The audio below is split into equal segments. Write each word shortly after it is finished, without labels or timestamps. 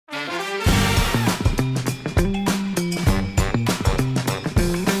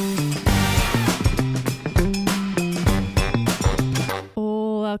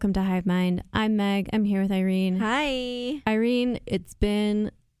welcome to Hive Mind. I'm Meg. I'm here with Irene. Hi. Irene, it's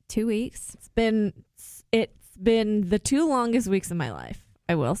been 2 weeks. It's been the 2 longest weeks of my life,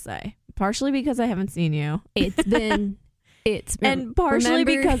 I will say. Partially because I haven't seen you. It's been and partially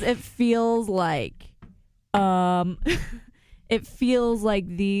because it feels like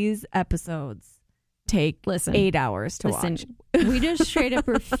these episodes take 8 hours to watch. We just straight up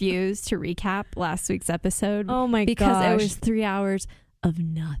refused to recap last week's episode. Oh my because gosh. it was 3 hours of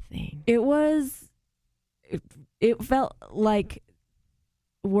nothing. It felt like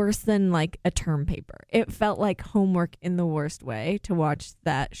worse than like a term paper. It felt like homework in the worst way to watch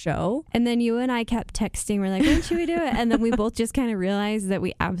that show. And then you and I kept texting. We're like, when should we do it? And then we both just kind of realized that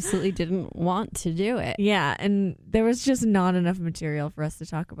we absolutely didn't want to do it. Yeah, and there was just not enough material for us to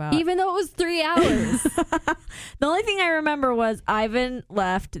talk about. Even though it was 3 hours. The only thing I remember was Ivan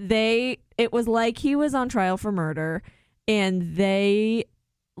left. It was like he was on trial for murder, and they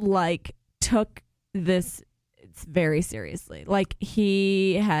like took this very seriously. Like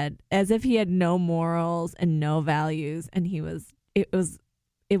as if he had no morals and no values, and it was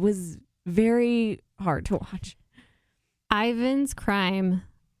very hard to watch. Ivan's crime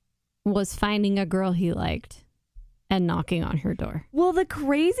was finding a girl he liked and knocking on her door. Well, the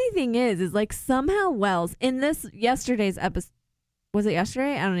crazy thing is like somehow Wells in this yesterday's episode, was it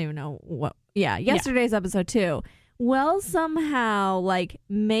yesterday? I don't even know what. Yeah, yesterday's episode too. Wells somehow like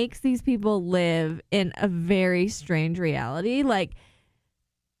makes these people live in a very strange reality. Like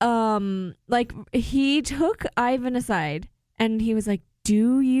he took Ivan aside and he was like,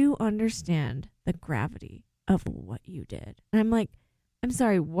 "Do you understand the gravity of what you did?" And I'm like, "I'm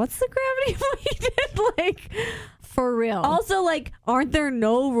sorry, what's the gravity of what you did?" Like, for real. Also, like, aren't there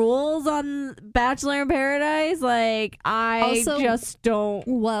no rules on Bachelor in Paradise? Like, I just don't.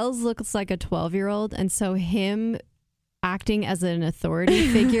 Wells looks like a 12-year-old, and so him acting as an authority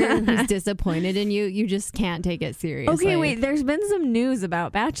figure who's disappointed in you, you just can't take it seriously. Okay, wait, there's been some news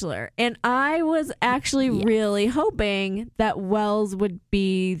about Bachelor, and I was actually really hoping that Wells would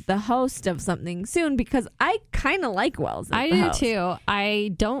be the host of something soon, because I kind of like Wells as the host. Too.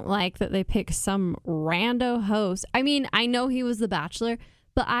 I don't like that they pick some rando host. I mean, I know he was The Bachelor,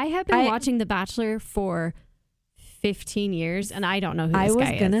 but I have been watching The Bachelor for 15 years, and I don't know who this guy is.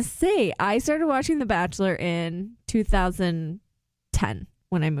 I was gonna say, I started watching The Bachelor in 2010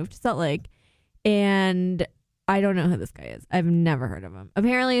 when I moved to Salt Lake, and I don't know who this guy is. I've never heard of him.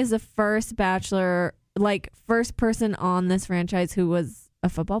 Apparently he's the first Bachelor, like first person on this franchise who was a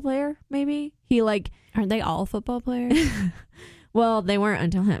football player. Maybe he like, aren't they all football players? Well, they weren't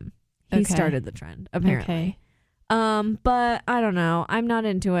until him. He started the trend, apparently. Okay. But I don't know. I'm not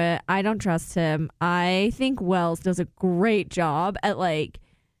into it. I don't trust him. I think Wells does a great job at like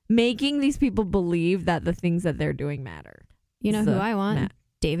making these people believe that the things that they're doing matter. You know who I want?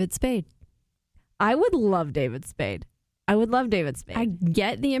 David Spade. I would love David Spade. I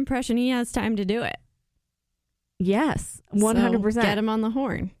get the impression he has time to do it. Yes, 100%. So get him on the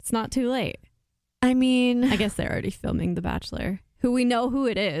horn. It's not too late. I mean, I guess they're already filming The Bachelor, who we know who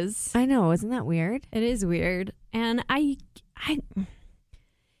it is. I know. Isn't that weird? It is weird. And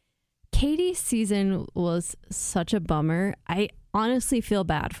Katie's season was such a bummer. I honestly feel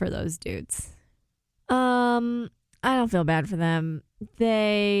bad for those dudes. I don't feel bad for them.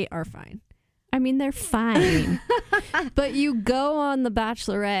 They are fine. I mean, they're fine. But you go on The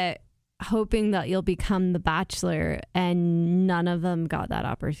Bachelorette hoping that you'll become The Bachelor, and none of them got that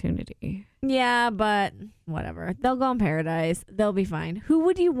opportunity. Yeah, but whatever. They'll go on Paradise. They'll be fine. Who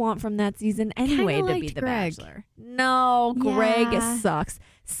would you want from that season anyway to be the Greg. Bachelor? No, Greg Yeah. sucks.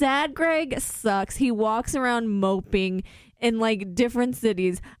 Sad Greg sucks. He walks around moping in like different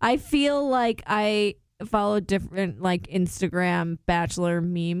cities. I feel like I follow different like Instagram Bachelor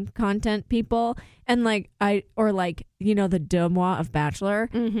meme content people, and like the demois of Bachelor,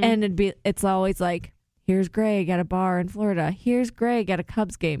 and it's always like, here's Greg at a bar in Florida, here's Greg at a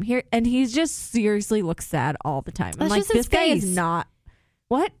Cubs game here, and he's just seriously looks sad all the time. I'm like, this guy is not.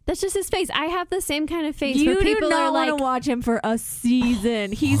 What? That's just his face. I have the same kind of face. You where people do not are want to like, watch him for a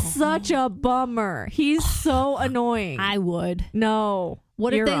season. He's such a bummer. He's so annoying. I would. No.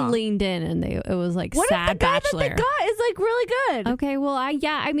 What You're if they wrong. leaned in and it was like What sad if the guy Bachelor? that they got is like really good? Okay, well, I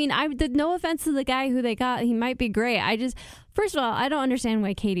did no offense to the guy who they got. He might be great. First of all, I don't understand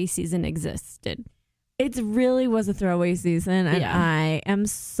why Katie's season existed. It really was a throwaway season, and Yeah. I am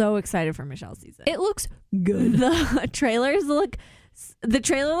so excited for Michelle's season. It looks good. The trailer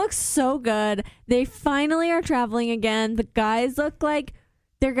looks so good. They finally are traveling again. The guys look like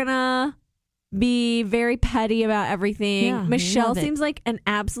they're gonna be very petty about everything. Yeah, Michelle love it. seems like an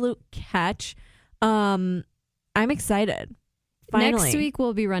absolute catch. I'm excited. Finally. Next week,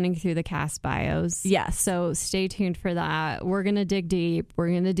 we'll be running through the cast bios. Yes. So stay tuned for that. We're going to dig deep. We're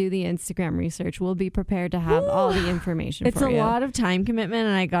going to do the Instagram research. We'll be prepared to have all the information it's for you. It's a lot of time commitment,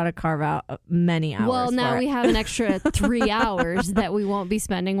 and I got to carve out many hours. Well, now we have an extra 3 hours that we won't be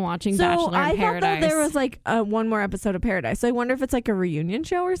spending watching Bachelor in Paradise. I thought that there was like one more episode of Paradise. So I wonder if it's like a reunion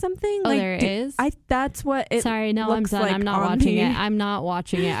show or something. Oh, like, there is? That's what it Sorry, no, I'm looks done. like I'm not watching it. I'm not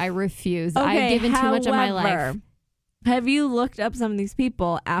watching it. I refuse. Okay, I've given too much of my life. Have you looked up some of these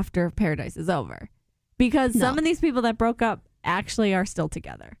people after Paradise is over? Because some of these people that broke up actually are still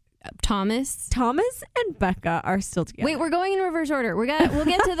together. Thomas and Becca are still together. Wait, we're going in reverse order. We'll get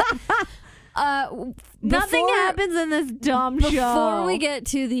to the. Nothing happens in this dumb show. Before we get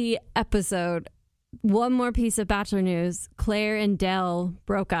to the episode, one more piece of Bachelor news. Claire and Del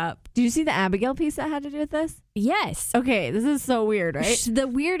broke up. Did you see the Abigail piece that had to do with this? Yes. Okay, this is so weird, right? The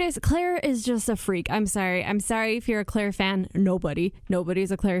weirdest. Claire is just a freak. I'm sorry. I'm sorry if you're a Claire fan.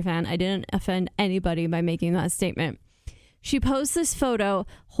 Nobody's a Claire fan. I didn't offend anybody by making that statement. She posts this photo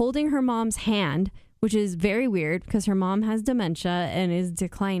holding her mom's hand, which is very weird because her mom has dementia and is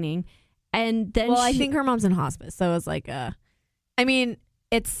declining. And then I think her mom's in hospice, so it's like I mean,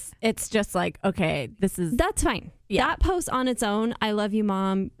 it's just like, okay, that's fine. Yeah. That post on its own, I love you,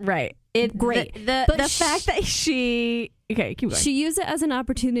 Mom. Right. Great. The fact that okay, keep going. She used it as an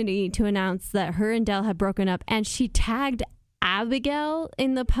opportunity to announce that her and Del had broken up, and she tagged Abigail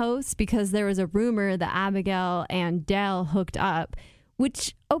in the post because there was a rumor that Abigail and Del hooked up,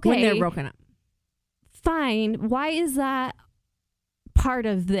 which, okay. When they're broken up. Fine. Why is that part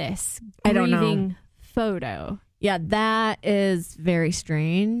of this I don't know. grieving photo? Yeah, that is very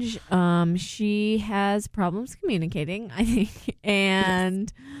strange. She has problems communicating, I think,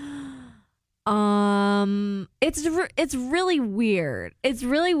 and it's really weird. It's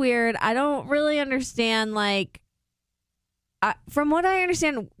really weird. I don't really understand. Like, from what I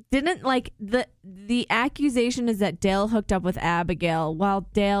understand, didn't like the accusation is that Dale hooked up with Abigail while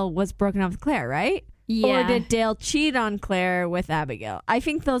Dale was broken up with Claire, right? Yeah. Or did Dale cheat on Claire with Abigail? I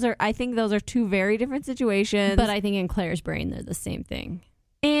think those are two very different situations. But I think in Claire's brain, they're the same thing.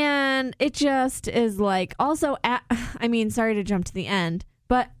 And it just is like, also, I mean, sorry to jump to the end,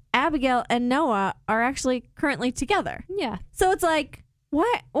 but Abigail and Noah are actually currently together. Yeah. So it's like,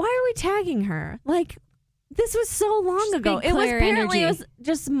 why are we tagging her? Like, this was so long ago. It was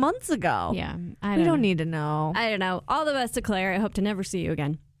just months ago. Yeah. We don't need to know. I don't know. All the best to Claire. I hope to never see you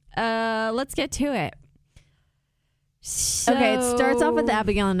again. Let's get to it. Okay, it starts off with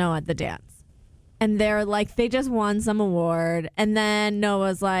Abigail and Noah at the dance. And they're like, they just won some award. And then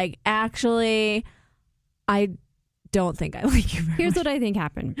Noah's like, actually, I don't think I like you very Here's much. what I think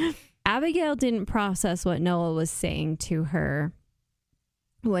happened. Abigail didn't process what Noah was saying to her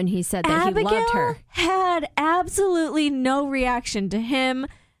when he said that he loved her. Abigail had absolutely no reaction to him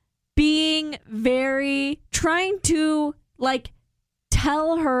being trying to, like,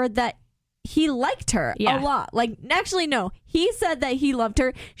 tell her that he liked her a lot. Like, actually, no. He said that he loved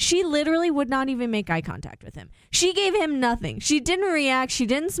her. She literally would not even make eye contact with him. She gave him nothing. She didn't react. She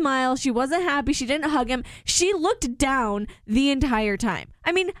didn't smile. She wasn't happy. She didn't hug him. She looked down the entire time.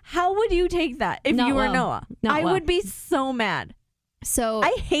 I mean, how would you take that if you were Noah? I would be so mad. So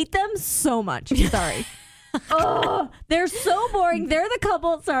I hate them so much. Sorry. Oh, they're so boring. They're the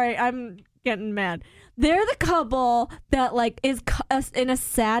couple. Sorry, I'm getting mad. They're the couple that like is in a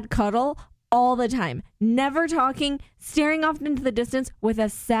sad cuddle all the time, never talking, staring off into the distance with a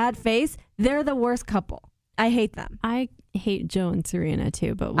sad face. They're the worst couple. I hate them. I hate Joe and Serena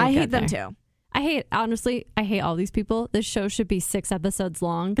too, but I hate them too. I hate all these people. This show should be 6 episodes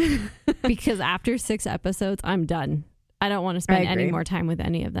long because after 6 episodes, I'm done. I don't want to spend any more time with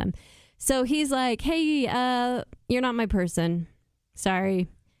any of them. So he's like, hey, you're not my person. Sorry.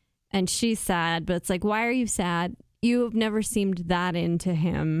 And she's sad, but it's like, why are you sad? You have never seemed that into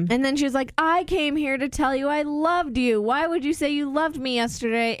him. And then she's like, I came here to tell you I loved you. Why would you say you loved me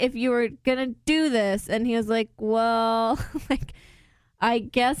yesterday if you were going to do this? And he was like, well, like, I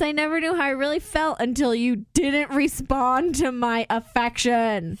guess I never knew how I really felt until you didn't respond to my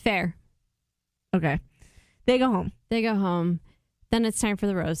affection. Fair. Okay. They go home. Then it's time for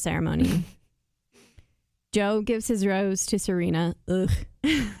the rose ceremony. Joe gives his rose to Serena. Ugh.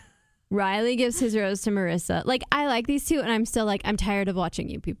 Riley gives his rose to Marissa. Like, I like these two, and I'm still like, I'm tired of watching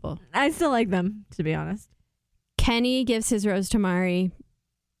you people. I still like them, to be honest. Kenny gives his rose to Mari.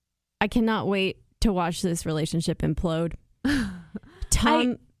 I cannot wait to watch this relationship implode.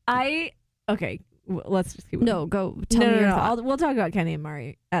 Tom, okay. Let's just keep going. No, go. Tell me your thought. We'll talk about Kenny and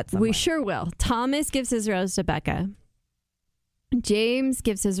Mari at some point. We sure will. Thomas gives his rose to Becca. James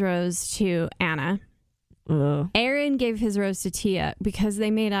gives his rose to Anna. Aaron gave his rose to Tia because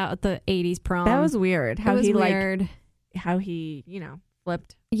they made out at the 80s prom. That was weird. How he weird. How he,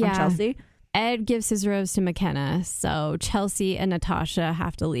 flipped on Chelsea. Ed gives his rose to McKenna, so Chelsea and Natasha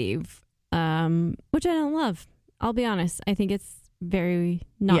have to leave, which I don't love. I'll be honest. I think it's very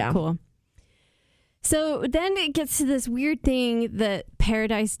not cool. So then it gets to this weird thing that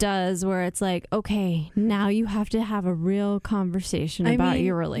Paradise does where it's like, okay, now you have to have a real conversation about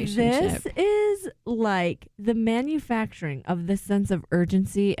your relationship. This is like the manufacturing of this sense of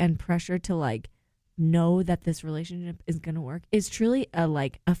urgency and pressure to like know that this relationship is going to work is truly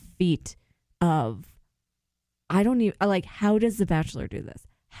a feat of, I don't even, like, how does The Bachelor do this?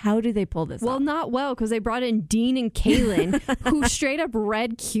 How do they pull this off? Not well, because they brought in Dean and Kaylin, who straight up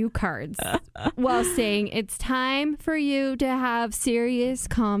read cue cards while saying, it's time for you to have serious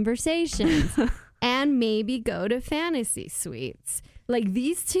conversations and maybe go to fantasy suites. Like,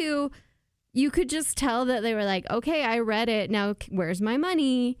 these two, you could just tell that they were like, okay, I read it. Now, where's my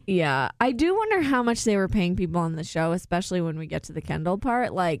money? Yeah. I do wonder how much they were paying people on the show, especially when we get to the Kendall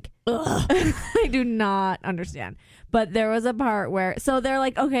part. Like, I do not understand. But there was a part where, so they're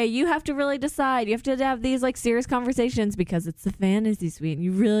like, okay, you have to really decide. You have to have these like serious conversations because it's the fantasy suite and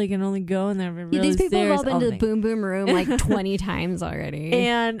you really can only go in there. Really these people have all been to the boom boom room like 20 times already.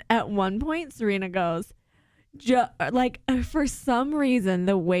 And at one point, Serena goes, for some reason,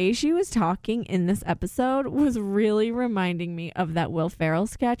 the way she was talking in this episode was really reminding me of that Will Ferrell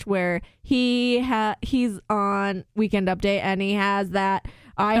sketch where he's on Weekend Update and he has that,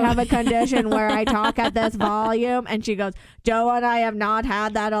 I have a condition where I talk at this volume, and she goes, Joe and I have not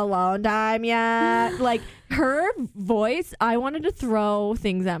had that alone time yet. Like, her voice, I wanted to throw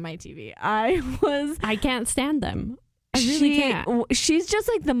things at my TV. I can't stand them. I really can't. She's just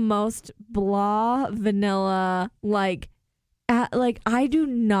like the most blah, vanilla, I do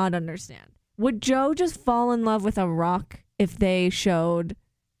not understand. Would Joe just fall in love with a rock if they showed...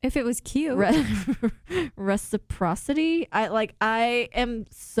 If it was cute. Reciprocity? I am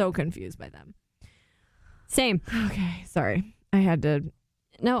so confused by them. Same. Okay, sorry. I had to...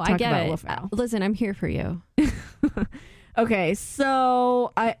 No, I get it. Listen, I'm here for you. Okay,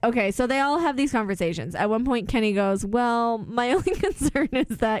 so they all have these conversations. At one point, Kenny goes, well, my only concern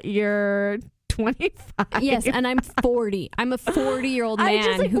is that you're 25. Yes, and I'm 40. I'm a 40-year-old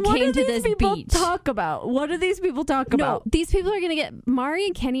man who came to this beach. What do these people talk about? What do these people talk about? These people are going to get, Mari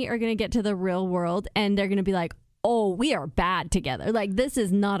and Kenny are going to get to the real world, and they're going to be like, oh, we are bad together. Like, this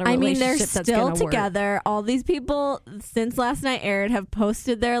is not a relationship they're that's going to still together. Work. All these people, since last night aired, have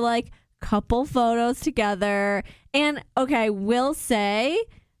posted their, couple photos together. And, okay, will say,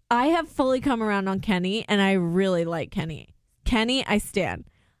 I have fully come around on Kenny, and I really like Kenny. Kenny, I stan.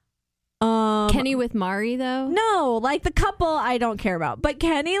 Kenny with Mari, though? No, the couple I don't care about. But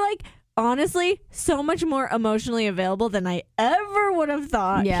Kenny, honestly, so much more emotionally available than I ever would have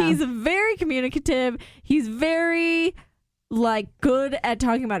thought. Yeah. He's very communicative. He's very, good at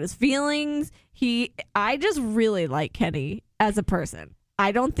talking about his feelings. I just really like Kenny as a person.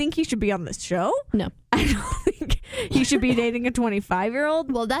 I don't think he should be on this show. No. I don't think he should be dating a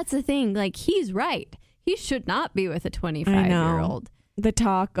 25-year-old. Well, that's the thing. He's right. He should not be with a 25-year-old. The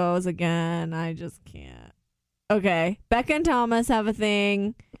tacos again. I just can't. Okay. Becca and Thomas have a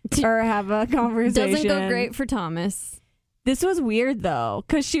thing or have a conversation. Doesn't go great for Thomas. This was weird, though,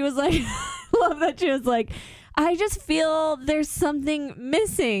 because she was like, I love that she was like, I just feel there's something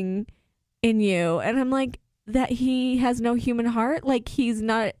missing in you. And I'm like, that he has no human heart? He's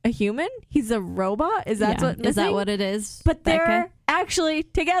not a human? He's a robot? Is that what missing? Is that what it is? But they're actually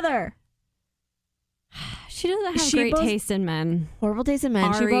together. She doesn't have great taste in men. Horrible taste in men.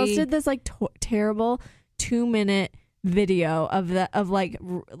 Ari. She posted this terrible 2-minute video of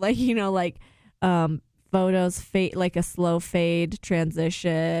photos fade, a slow fade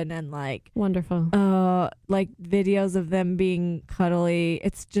transition, and wonderful. Videos of them being cuddly.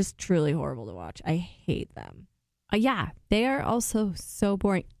 It's just truly horrible to watch. I hate them. Yeah, they are also so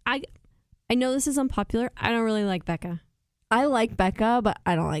boring. I know this is unpopular. I don't really like Becca. I like Becca, but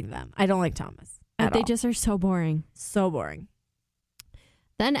I don't like them. I don't like Thomas. They just are so boring. So boring.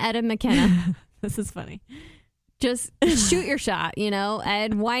 Then Ed and McKenna. This is funny. Just shoot your shot,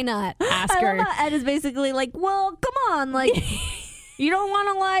 Ed, why not? Ask her. Ed is basically like, well, come on. You don't want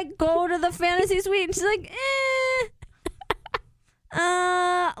to, go to the fantasy suite? And she's like,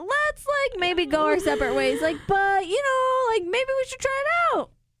 let's, maybe go our separate ways. But, maybe we should try it out.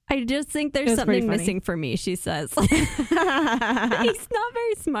 I just think there's something missing for me, she says. He's not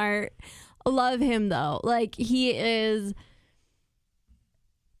very smart. Love him, though. He is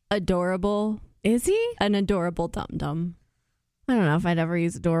adorable. Is he? An adorable dum-dum. I don't know if I'd ever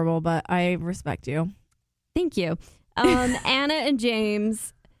use adorable, but I respect you. Thank you. Anna and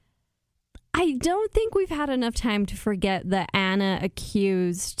James. I don't think we've had enough time to forget that Anna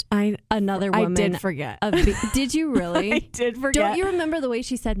accused another woman. I did forget. Did you really? I did forget. Don't you remember the way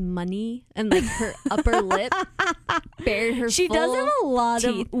she said money and like her upper lip bared her She full does have a lot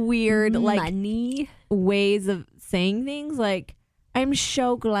teeth. of weird money ways of saying things. Like, I'm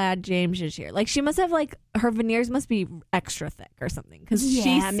so glad James is here. Like, she must have like her veneers must be extra thick or something because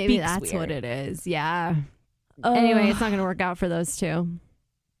maybe that's weird. what it is. Yeah. Anyway, it's not going to work out for those two.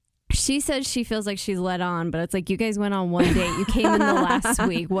 She says she feels like she's led on, but it's like you guys went on one date. You came in the last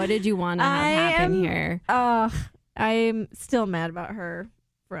week. What did you want to have happen here? I'm still mad about her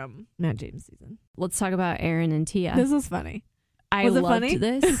from Matt James season. Let's talk about Aaron and Tia. This was funny. I loved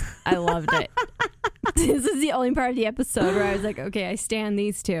this. I loved it. This is the only part of the episode where I was like, okay, I stand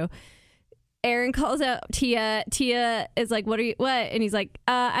these two. Aaron calls out Tia. Tia is like, what? And he's like,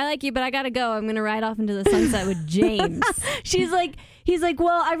 I like you, but I gotta go. I'm gonna ride off into the sunset with James. He's like,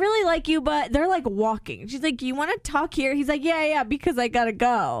 well, I really like you, but they're like walking. She's like, you want to talk here? He's like, yeah, because I gotta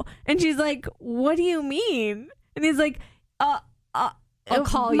go. And she's like, what do you mean? And he's like, I'll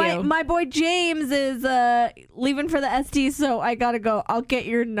call you. My boy James is leaving for the SD, so I gotta go. I'll get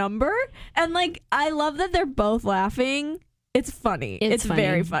your number. And like, I love that they're both laughing. It's funny. It's funny.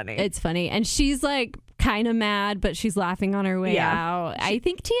 Very funny. It's funny. And she's like kind of mad, but she's laughing on her way out. I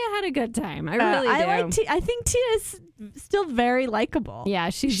think Tia had a good time. I really do. I think Tia is still very likable. Yeah,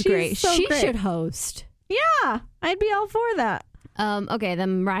 she's great. So she great. should host. Yeah, I'd be all for that. Okay,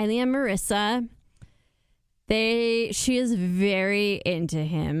 then Riley and Marissa. She is very into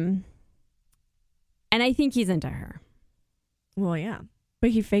him. And I think he's into her. Well, yeah.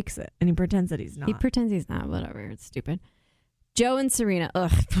 But he fakes it and he pretends that he's not. He pretends he's not. Whatever. It's stupid. Joe and Serena.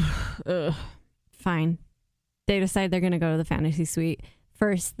 Ugh. Fine. They decide they're going to go to the fantasy suite.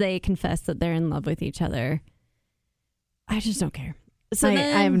 First, they confess that they're in love with each other. I just don't care. So I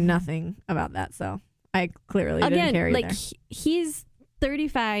have nothing about that, so I clearly didn't care either. Like, he's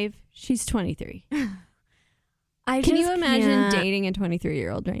 35. She's 23. Can you imagine dating a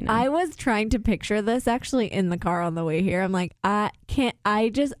 23-year-old right now? I was trying to picture this actually in the car on the way here. I'm like, I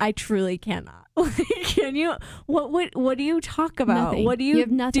truly cannot. Can you? What do you talk about? Nothing. What do you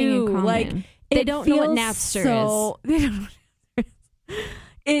have nothing do? in common. Like, they don't know what Napster is.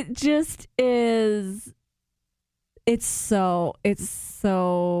 It just is. It's so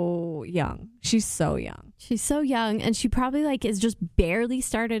young. She's so young. She's so young, and she probably like is just barely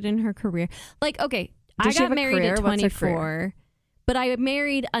started in her career. Like, okay, I got married at 24, but I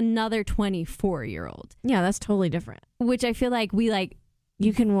married another 24-year-old. Yeah, that's totally different. Which I feel like we like.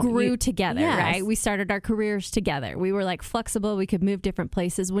 Grew together, yes. Right? We started our careers together. We were like flexible. We could move different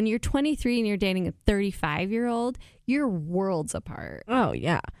places. When you're 23 and you're dating a 35-year-old, you're worlds apart. Oh,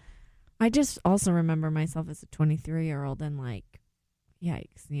 yeah. I just also remember myself as a 23-year-old and like,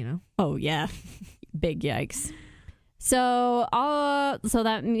 yikes, you know? Oh, yeah. Big yikes. So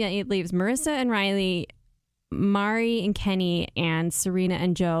that leaves Marissa and Riley, Mari and Kenny, and Serena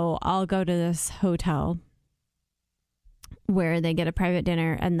and Joe all go to this hotel where they get a private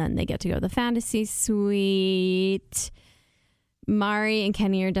dinner and then they get to go to the fantasy suite. Mari and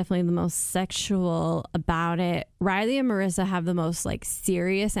Kenny are definitely the most sexual about it. Riley and Marissa have the most like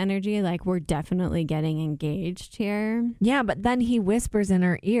serious energy. Like, we're definitely getting engaged here. Yeah, but then he whispers in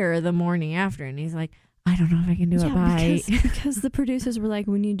her ear the morning after and he's like, I don't know if I can do it by. Because the producers were like,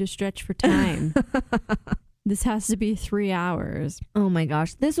 we need to stretch for time. This has to be 3 hours. Oh my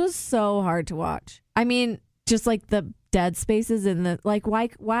gosh. This was so hard to watch. I mean, just like the dead spaces in the like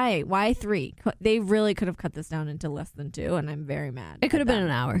why 3? They really could have cut this down into less than 2, and I'm very mad. It could have been an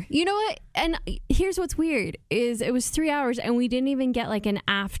hour. You know what? And here's what's weird is it was 3 hours and we didn't even get like an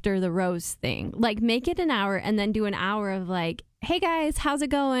after the rose thing. Like, make it an hour and then do an hour of like, hey guys, how's it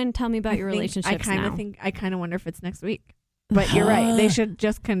going? Tell me about your relationships now. I kind of wonder if it's next week. But you're right. They should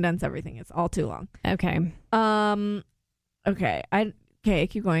just condense everything. It's all too long. Okay. Okay,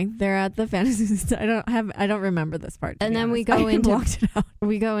 keep going. They're at the fantasy. I don't remember this part. And then we go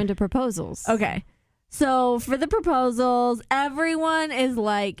into proposals. Okay. So for the proposals, everyone is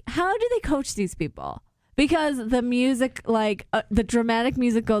like, how do they coach these people? Because the music, like the dramatic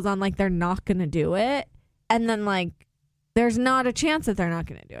music goes on like they're not going to do it. And then like there's not a chance that they're not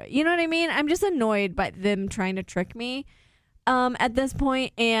going to do it. You know what I mean? I'm just annoyed by them trying to trick me at this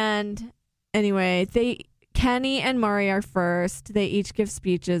point. And anyway, Kenny and Mari are first. They each give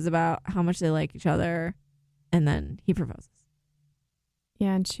speeches about how much they like each other. And then he proposes.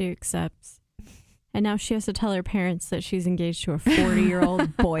 Yeah, and she accepts. And now she has to tell her parents that she's engaged to a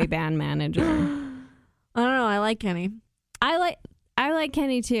 40-year-old boy band manager. I don't know. I like Kenny. I like like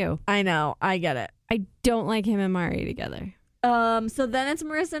Kenny too. I know. I get it. I don't like him and Mari together. So then it's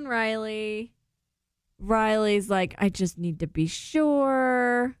Marissa and Riley. Riley's like, I just need to be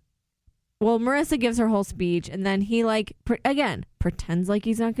sure. Well, Marissa gives her whole speech, and then he like pretends like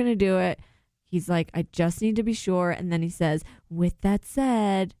he's not going to do it. He's like, I just need to be sure. And then he says, with that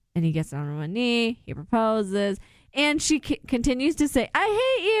said, and he gets down on one knee. He proposes. And she continues to say, I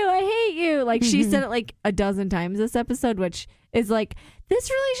hate you. Like she said it like a dozen times this episode, which is like, this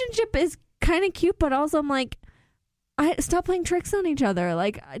relationship is kind of cute, but also I'm like, stop playing tricks on each other.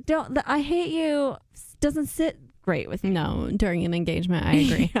 Like, I hate you doesn't sit great with me. No, during an engagement, I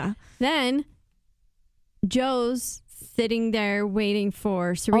agree. Yeah. Then Joe's sitting there waiting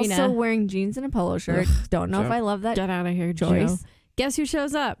for Serena. Also wearing jeans and a polo shirt. Don't know if I love that. Get out of here, choice. Joe. Guess who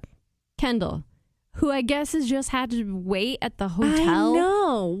shows up? Kendall, who I guess has just had to wait at the hotel. I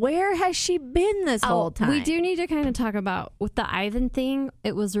know. Where has she been this whole time? We do need to kind of talk about with the Ivan thing.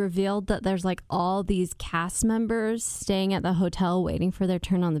 It was revealed that there's like all these cast members staying at the hotel waiting for their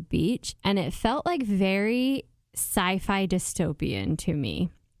turn on the beach. And it felt like very sci-fi dystopian to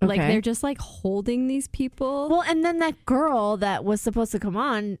me. Okay. Like they're just like holding these people. Well, and then that girl that was supposed to come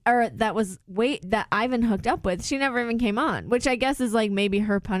on, or that Ivan hooked up with, she never even came on, which I guess is like maybe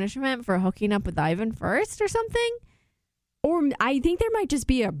her punishment for hooking up with Ivan first or something. Or I think there might just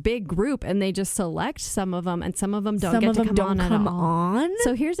be a big group and they just select some of them and some of them don't get to come on.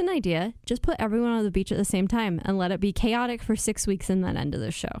 So here's an idea. Just put everyone on the beach at the same time and let it be chaotic for 6 weeks and then end of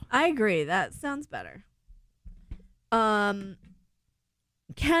the show. I agree. That sounds better.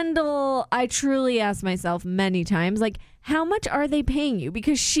 Kendall, I truly asked myself many times, like, how much are they paying you?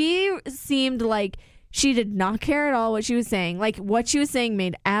 Because she seemed like she did not care at all what she was saying. Like, what she was saying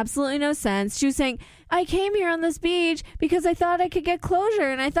made absolutely no sense. She was saying, I came here on this beach because I thought I could get closure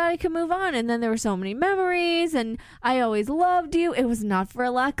and I thought I could move on. And then there were so many memories and I always loved you. It was not for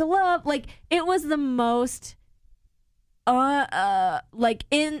a lack of love. Like, it was the most,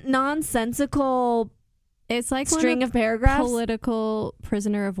 nonsensical. It's like string of paragraphs. Political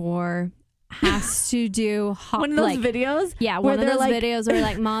prisoner of war has to do one of those videos. Yeah, one of those videos where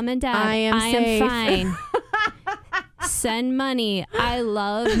like, Mom and Dad, I am fine. Send money. I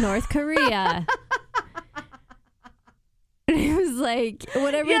love North Korea. It was like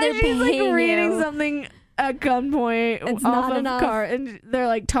whatever they're paying like reading you. Something at gunpoint it's off not of enough. car, and they're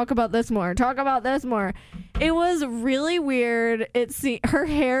like, talk about this more. Talk about this more. It was really weird. Her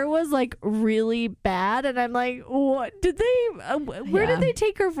hair was like really bad, and I'm like, what did they? Where did they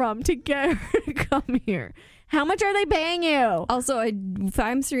take her from to get her to come here? How much are they paying you? Also, if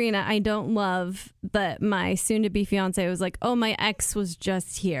I'm Serena, I don't love that my soon-to-be fiance was like, "Oh, my ex was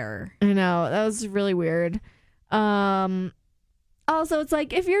just here." I know, that was really weird. Also, it's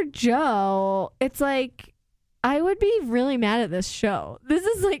like, if you're Joe, it's like, I would be really mad at this show. This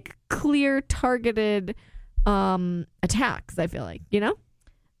is like clear targeted attacks, I feel like, you know?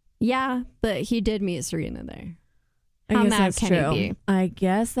 Yeah, but he did meet Serena there. How mad can he be? I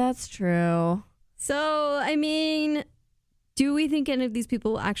guess that's true. So, I mean, do we think any of these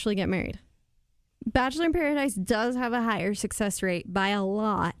people will actually get married? Bachelor in Paradise does have a higher success rate by a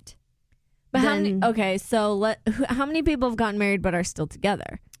lot. But how many people have gotten married but are still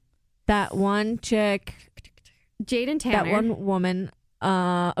together? That one chick, Jade and Tanner. That one woman.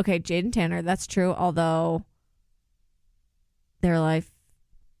 Okay, Jade and Tanner. That's true. Although their life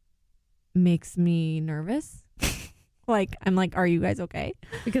makes me nervous. I'm like, are you guys okay?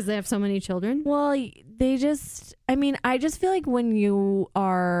 Because they have so many children? Well, I just feel like when you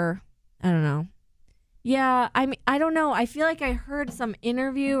are, I don't know. Yeah, I mean, I don't know. I feel like I heard some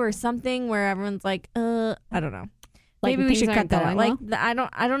interview or something where everyone's like, I don't know. Like, maybe we should cut that out. Well?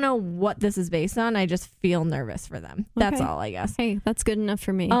 I don't know what this is based on. I just feel nervous for them. That's all, I guess. Hey, that's good enough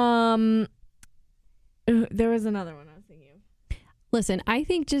for me. There was another one I was thinking of. Listen, I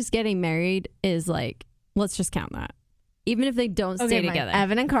think just getting married is like, let's just count that. Even if they don't stay together.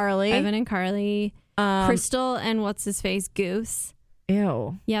 Evan and Carly. Crystal and what's his face? Goose.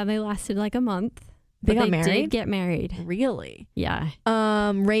 Ew. Yeah, they lasted like a month. They got married? Did get married. Really? Yeah.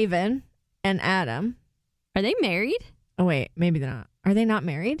 Raven and Adam. Are they married? Oh, wait. Maybe they're not. Are they not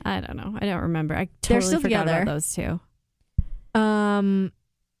married? I don't know. I don't remember. I They're totally still forgot together. about those two.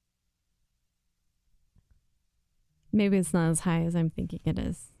 Maybe it's not as high as I'm thinking it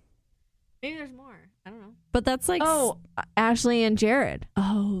is. Maybe there's more. I don't know. But that's like... Oh, Ashley and Jared.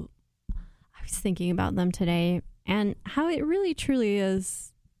 Oh, I was thinking about them today and how it really truly is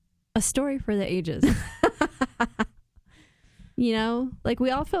a story for the ages. You know, like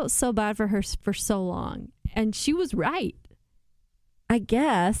we all felt so bad for her for so long, and she was right. I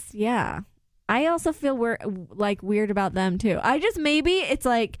guess, yeah. I also feel weird about them too. Maybe it's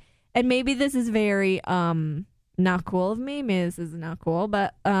like, and maybe this is very not cool of me. Maybe this is not cool,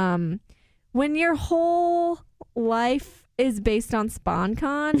 but when your whole life is based on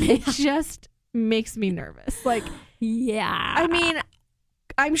SpawnCon, it just makes me nervous. Like, yeah. I mean,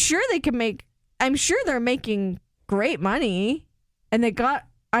 I'm sure they're making great money, and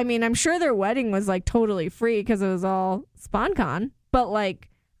I'm sure their wedding was like totally free because it was all SpawnCon, but like,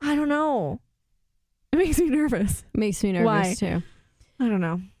 I don't know. It makes me nervous. Makes me nervous Why? too. I don't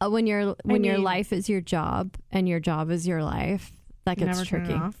know. When your life is your job and your job is your life, that gets never tricky.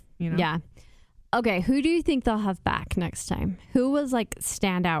 turn it off, you know? Yeah. Okay, who do you think they'll have back next time? Who was like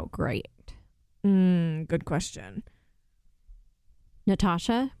standout great? Good question.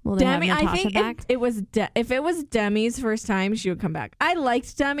 Natasha? Will they have Natasha I think back? if it was Demi's first time, she would come back. I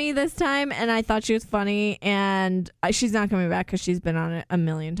liked Demi this time, and I thought she was funny, and she's not coming back because she's been on it a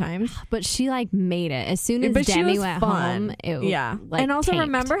million times. But she like made it as soon as Demi went home. Yeah, like, and also tanked.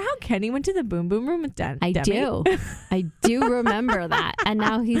 remember how Kenny went to the Boom Boom Room with Demi? I do remember that, and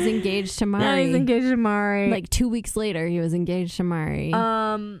now he's engaged to Mari. Now he's engaged to Mari. Like 2 weeks later, he was engaged to Mari.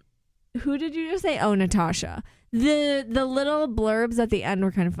 Who did you just say? Oh, Natasha. The little blurbs at the end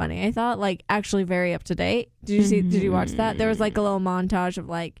were kind of funny. I thought, like, actually very up to date. Did you watch that? There was like a little montage of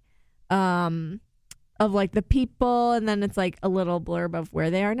like the people, and then it's like a little blurb of where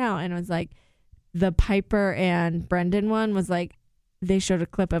they are now, and it was like the Piper and Brendan one was like they showed a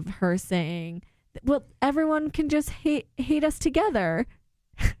clip of her saying, "Well, everyone can just hate us together,"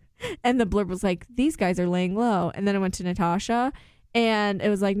 and the blurb was like, "These guys are laying low," and then it went to Natasha. And it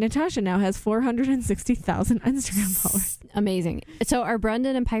was like, Natasha now has 460,000 Instagram followers. Amazing. So are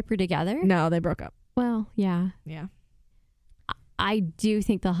Brendan and Piper together? No, they broke up. Well, yeah. Yeah. I do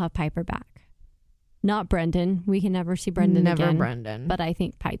think they'll have Piper back. Not Brendan. We can never see Brendan again. Never Brendan. But I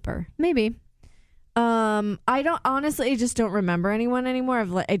think Piper. Maybe. I just don't remember anyone anymore.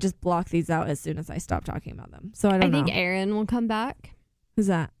 I just block these out as soon as I stop talking about them. So I don't know. I think Aaron will come back. Who's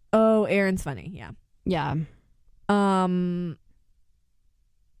that? Oh, Aaron's funny. Yeah. Yeah.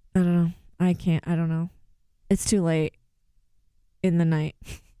 I don't know. I don't know. It's too late in the night.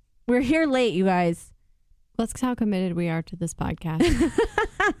 We're here late, you guys. That's how committed we are to this podcast.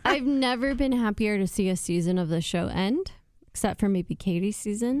 I've never been happier to see a season of the show end, except for maybe Katie's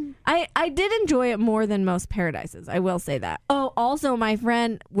season. I did enjoy it more than most Paradises. I will say that. Oh, also, my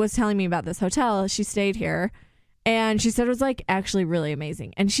friend was telling me about this hotel. She stayed here, and she said it was like actually really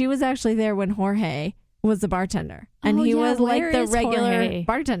amazing. And she was actually there when Jorge was the bartender, and he was like the regular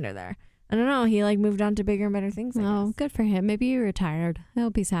bartender there. I don't know. He like moved on to bigger and better things. Oh, good for him. Maybe he retired. I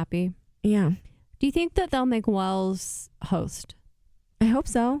hope he's happy. Yeah. Do you think that they'll make Wells host? I hope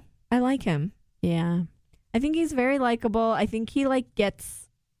so. I like him. Yeah. I think he's very likable. I think he like gets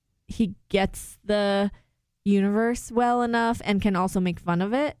the universe well enough and can also make fun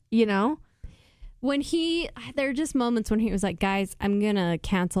of it, you know? There are just moments when he was like, guys, I'm going to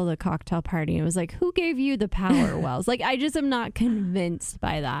cancel the cocktail party. And it was like, who gave you the power, Wells? Like, I just am not convinced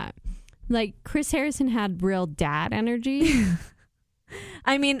by that. Like, Chris Harrison had real dad energy.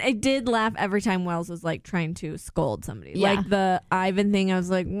 I mean, I did laugh every time Wells was like trying to scold somebody. Yeah. Like the Ivan thing, I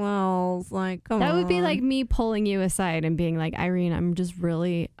was like, Wells, like, come on. That would be like me pulling you aside and being like, Irene, I'm just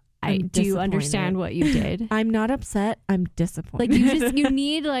really... do you understand what you did? I'm not upset. I'm disappointed. Like you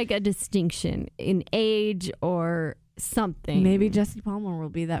need like a distinction in age or something. Maybe Jesse Palmer will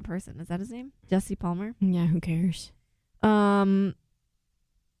be that person. Is that his name? Jesse Palmer? Yeah, who cares?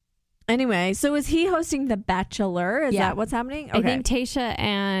 Anyway, so is he hosting The Bachelor? Is that what's happening? Okay. I think Tayshia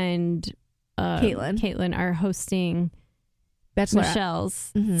and Caitlin are hosting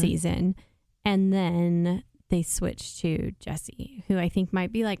Michelle's season, and then they switched to Jesse, who I think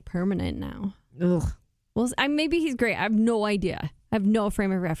might be like permanent now. Ugh. Well, maybe he's great. I have no idea. I have no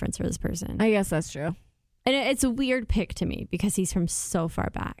frame of reference for this person. I guess that's true. And it's a weird pick to me because he's from so far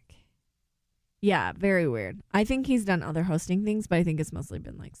back. Yeah, very weird. I think he's done other hosting things, but I think it's mostly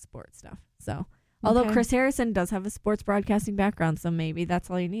been like sports stuff. So, although Chris Harrison does have a sports broadcasting background, so maybe that's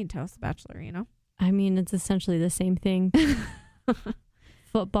all you need to host The Bachelor, you know? I mean, it's essentially the same thing.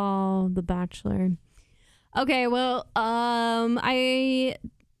 Football, The Bachelor. Okay, well, I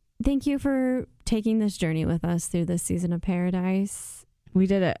thank you for taking this journey with us through this season of Paradise. We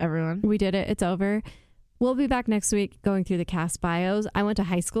did it, everyone. We did it. It's over. We'll be back next week going through the cast bios. I went to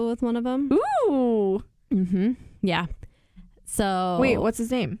high school with one of them. Ooh. Mm-hmm. Yeah. So. Wait, what's his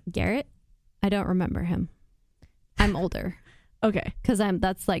name? Garrett? I don't remember him. I'm older. Okay. Because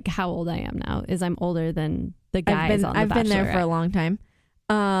that's like how old I am now, is I'm older than the guys on The I've been there Bachelorette. for a long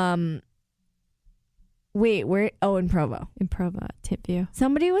time. Wait, where? Oh, in Provo. In Provo, at Tipview.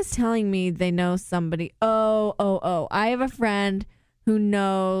 Somebody was telling me they know somebody. Oh. I have a friend who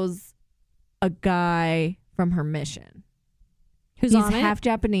knows a guy from her mission. He's on it? half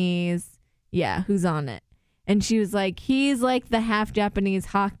Japanese. Yeah, who's on it. And she was like, he's like the half Japanese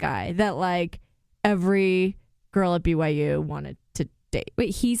hot guy that like every girl at BYU wanted to date.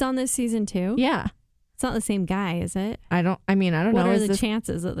 Wait, he's on this season too? Yeah. It's not the same guy, is it? I don't know. What are the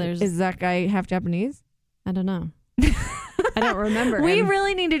chances that there's... Is that guy half Japanese? I don't know. I don't remember. We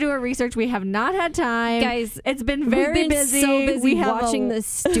really need to do our research. We have not had time, guys. It's been very busy. So busy we watching this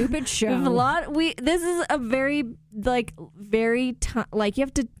stupid show. We have a lot. This is a very you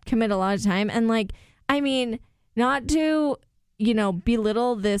have to commit a lot of time, and not to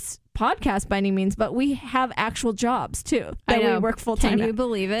belittle this podcast by any means, but we have actual jobs too that we work full time. Can you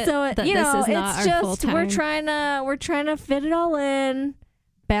believe it? So this is not it's our full just time. we're trying to fit it all in.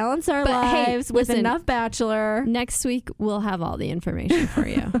 Balance our lives with enough Bachelor. Next week, we'll have all the information for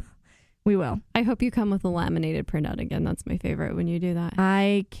you. We will. I hope you come with a laminated printout again. That's my favorite when you do that.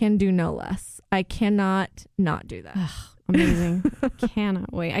 I can do no less. I cannot not do that. Amazing.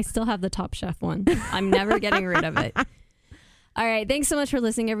 Cannot wait. I still have the Top Chef one. I'm never getting rid of it. All right. Thanks so much for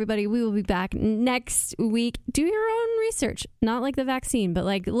listening, everybody. We will be back next week. Do your own research. Not like the vaccine, but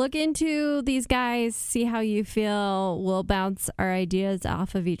look into these guys, see how you feel. We'll bounce our ideas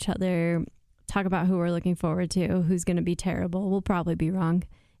off of each other, talk about who we're looking forward to, who's going to be terrible. We'll probably be wrong.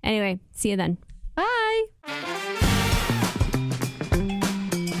 Anyway, see you then.